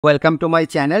Welcome to my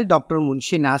channel, Dr.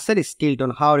 Munshi.naser, skilled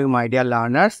on how you, my dear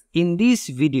learners. In this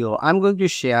video, I'm going to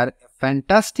share a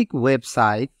fantastic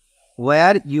website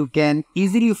where you can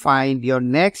easily find your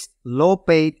next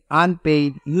low-paid,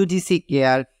 unpaid UGC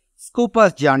care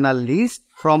Scopus journal list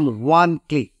from one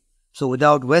click. So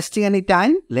without wasting any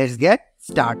time, let's get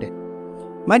started.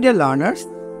 My dear learners,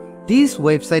 this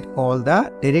website called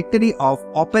the Directory of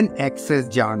Open Access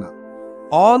Journal.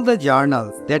 All the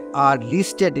journals that are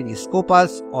listed in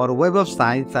Scopus or Web of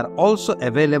Science are also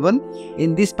available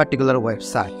in this particular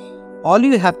website. All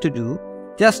you have to do,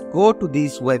 just go to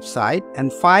this website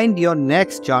and find your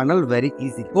next journal very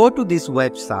easily. Go to this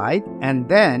website and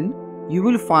then you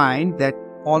will find that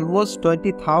almost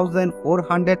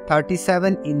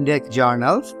 20,437 index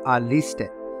journals are listed.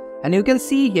 And you can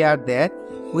see here that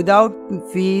without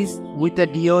fees, with a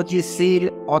DOG seal,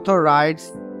 author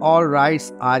rights, all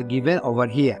rights are given over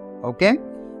here. Okay,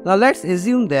 now let's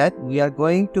assume that we are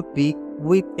going to pick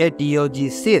with a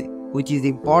DOG seal, which is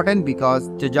important because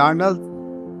the journal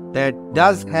that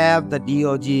does have the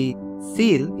DOG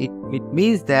seal, it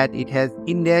means that it has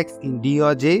index in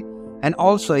DOJ and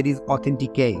also it is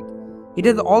authenticated. It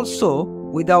is also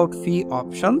without fee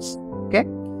options. Okay,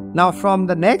 now from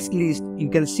the next list you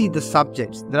can see the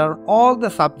subjects. There are all the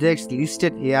subjects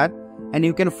listed here, and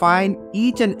you can find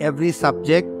each and every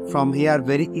subject from here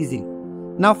very easily.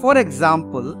 Now for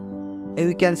example,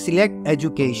 we can select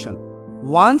education.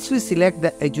 Once we select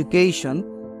the education,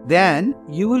 then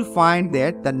you will find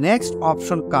that the next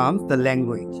option comes the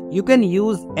language. You can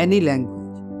use any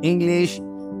language: English,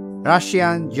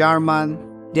 Russian, German,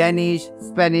 Danish,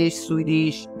 Spanish,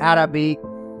 Swedish, Arabic.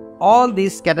 All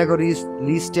these categories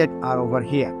listed are over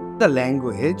here. The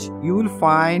language, you will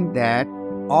find that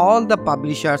all the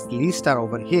publishers list are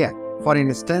over here. For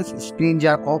instance,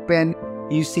 Springer Open,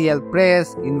 UCL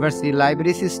Press, University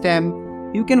Library System.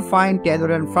 You can find Taylor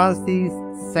 & Francis,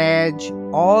 Sage,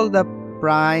 all the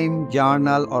prime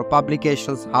journal or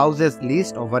publications houses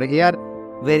list over here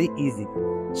very easy.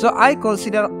 So I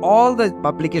consider all the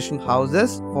publication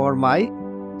houses for my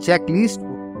checklist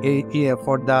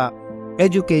for the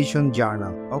education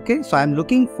journal. Okay, so I'm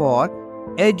looking for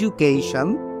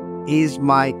education is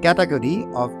my category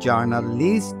of journal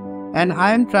list, and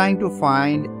I am trying to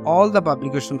find all the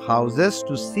publication houses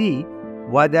to see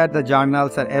whether the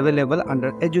journals are available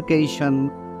under education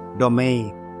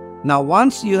domain. Now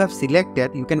once you have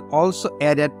selected, you can also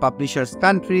edit publishers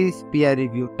countries, peer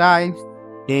review types,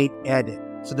 date added.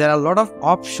 So there are a lot of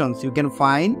options you can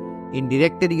find in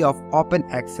Directory of Open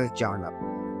Access Journal.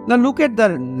 Now look at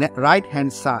the right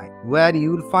hand side where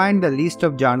you will find the list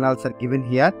of journals are given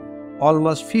here.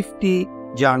 Almost 50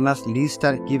 journals list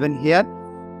are given here,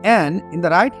 and in the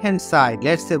right hand side,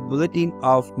 let's say Bulletin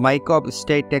of Mykov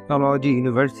State Technology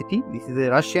University. This is a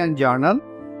Russian journal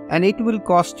and it will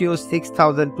cost you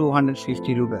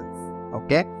 6,250 rubles.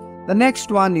 Okay, the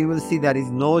next one you will see there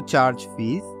is no charge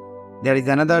fees. There is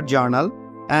another journal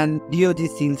and DOG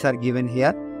seals are given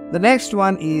here. The next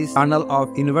one is Journal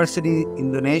of University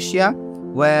Indonesia,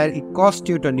 where it costs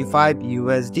you 25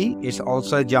 USD. It's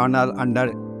also a journal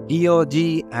under DOG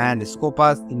and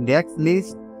Scopus index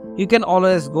list. You can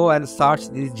always go and search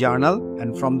this journal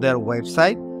and from their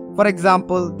website. For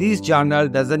example, this journal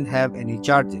doesn't have any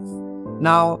charges.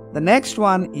 Now the next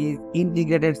one is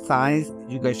Integrated Science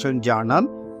Education Journal,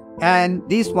 and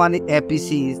this one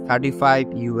APC is 35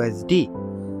 USD.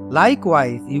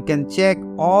 Likewise, you can check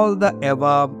all the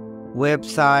above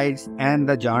websites and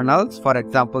the journals. For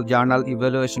example, Journal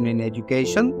Evaluation in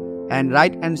Education, and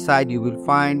right hand side you will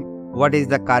find what is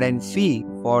the current fee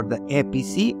for the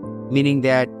APC, meaning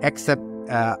that accept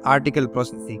article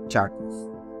processing charges.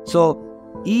 So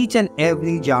each and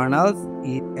every journal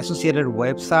is associated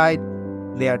website,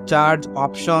 their charge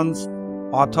options,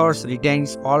 authors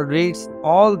retains all reads,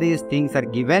 all these things are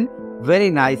given very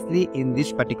nicely in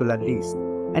this particular list.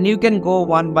 And you can go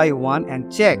one by one and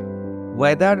check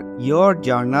whether your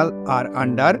journal are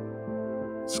under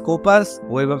Scopus,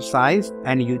 Web of Science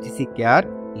and UGC Care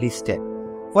listed.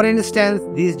 For instance,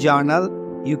 this journal,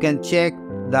 you can check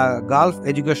the Gulf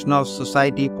Educational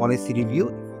Society Policy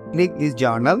Review. Click this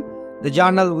journal. The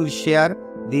journal will share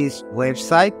this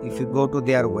website. If you go to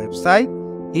their website,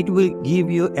 it will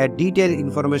give you a detailed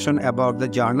information about the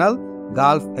journal,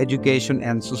 Gulf Education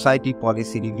and Society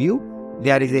Policy Review.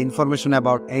 There is information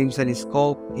about aims and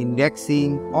scope,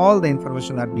 indexing, all the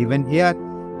information are given here.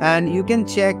 And you can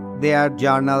check their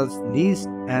journals list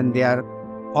and their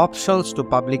options to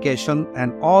publication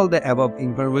and all the above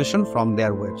information from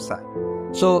their website.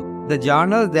 So the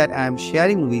journals that I am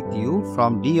sharing with you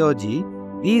from DOG,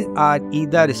 these are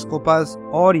either Scopus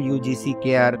or UGC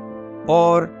Care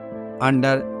or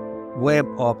under Web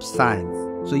of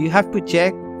Science. So you have to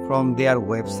check from their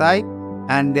website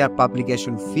and their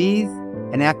publication fees,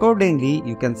 and accordingly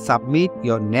you can submit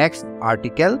your next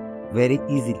article very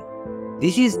easily.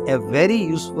 This is a very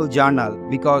useful journal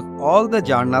because all the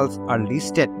journals are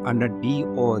listed under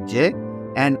WOS,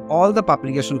 and all the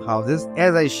publication houses,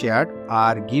 as I shared,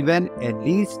 are given a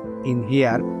list in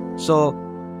here. So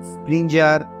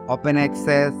Springer, Open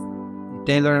Access,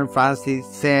 Taylor and Francis,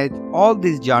 Sage, all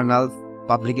these journals,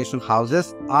 publication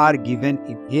houses are given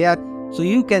in here. So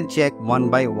you can check one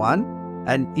by one,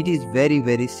 and it is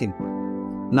very simple.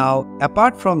 Now,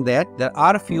 apart from that, there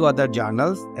are a few other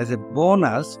journals. As a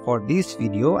bonus for this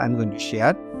video, I'm going to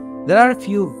share. There are a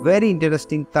few very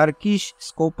interesting Turkish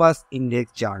Scopus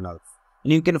Index journals.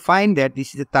 And you can find that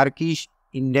this is a Turkish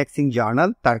indexing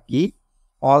journal, Turkey,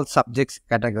 all subjects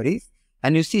categories.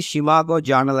 And you see Shimago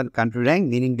journal and country rank,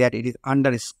 meaning that it is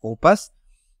under Scopus.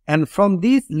 And from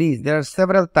this list, there are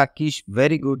several Turkish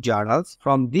very good journals.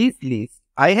 From this list,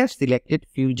 I have selected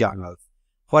few journals.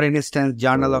 For instance,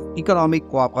 Journal of Economic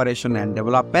Cooperation and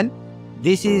Development.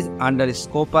 This is under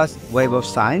Scopus Web of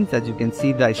Science. As you can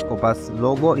see, the Scopus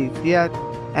logo is here.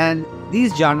 And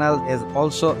this journal is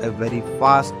also a very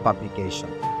fast publication.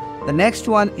 The next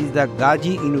one is the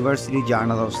Gazi University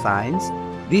Journal of Science.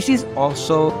 This is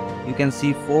also, you can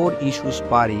see, 4 issues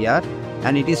per year,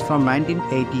 and it is from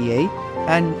 1988.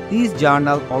 And this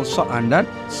journal also under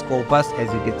Scopus,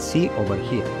 as you can see over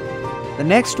here. The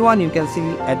next one you can see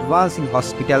Advance in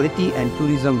Hospitality and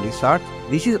Tourism Research.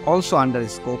 This is also under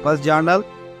Scopus journal,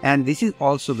 and this is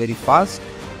also very fast.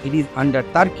 It is under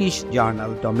Turkish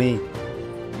journal domain.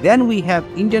 Then we have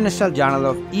International Journal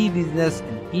of E-Business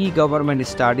and E-Government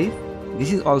Studies.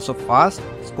 This is also fast,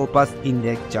 Scopus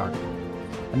Index journal.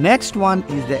 The next one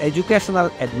is the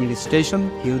Educational Administration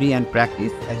Theory and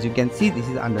Practice. As you can see, this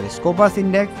is under Scopus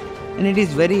Index, and it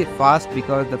is very fast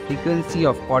because the frequency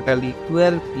of quarterly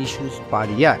 12 issues per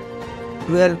year.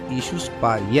 12 issues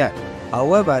per year.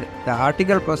 However, the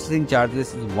article processing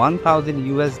charges is 1000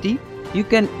 USD. You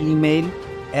can email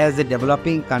as a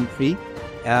developing country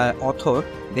author.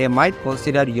 They might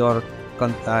consider your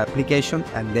application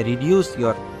and they reduce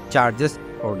your charges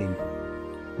accordingly.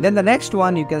 Then the next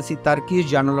one you can see Turkish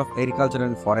Journal of Agriculture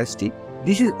and Forestry.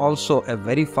 This is also a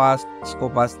very fast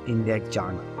Scopus Index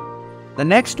journal. The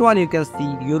next one you can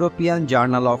see European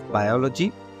Journal of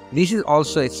Biology. This is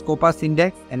also a Scopus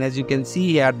Index, and as you can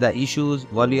see here, the issues,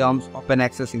 volumes, open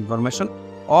access information,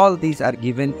 all these are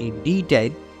given in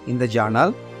detail in the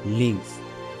journal links.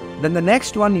 Then the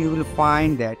next one you will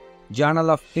find that Journal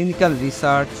of Clinical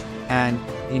Research and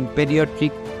in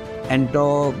Pediatric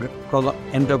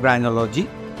Endocrinology,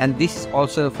 and this is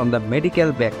also from the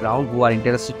medical background who are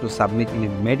interested to submit in a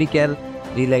medical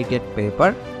related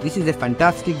paper. This is a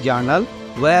fantastic journal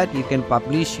where you can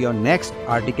publish your next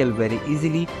article very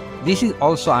easily. This is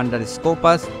also under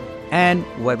Scopus and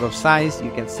Web of Science.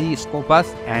 You can see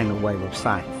Scopus and Web of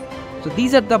Science. So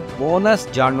these are the bonus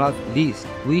journals list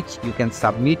which you can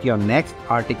submit your next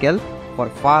article for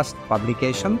fast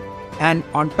publication, and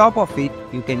on top of it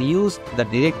you can use the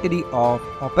directory of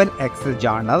Open Access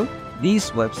Journal,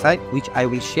 this website which I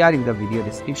will share in the video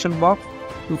description box,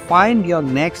 to find your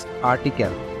next article,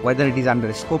 whether it is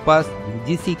under Scopus,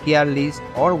 UGC care list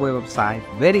or Web of Science,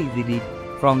 very easily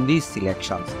from these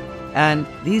selections. And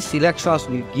these selections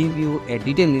will give you a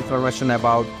detailed information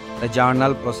about the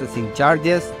journal processing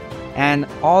charges and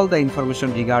all the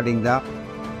information regarding the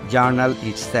journal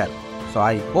itself. So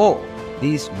I hope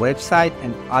this website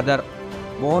and other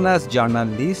bonus journal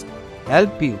list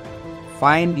help you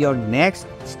find your next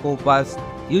Scopus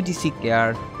UGC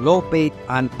care low paid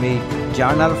unpaid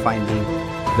journal finding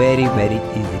very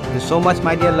easy. Thank you so much,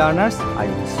 my dear learners. I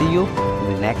will see you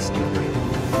in the next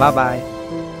tutorial. Bye bye.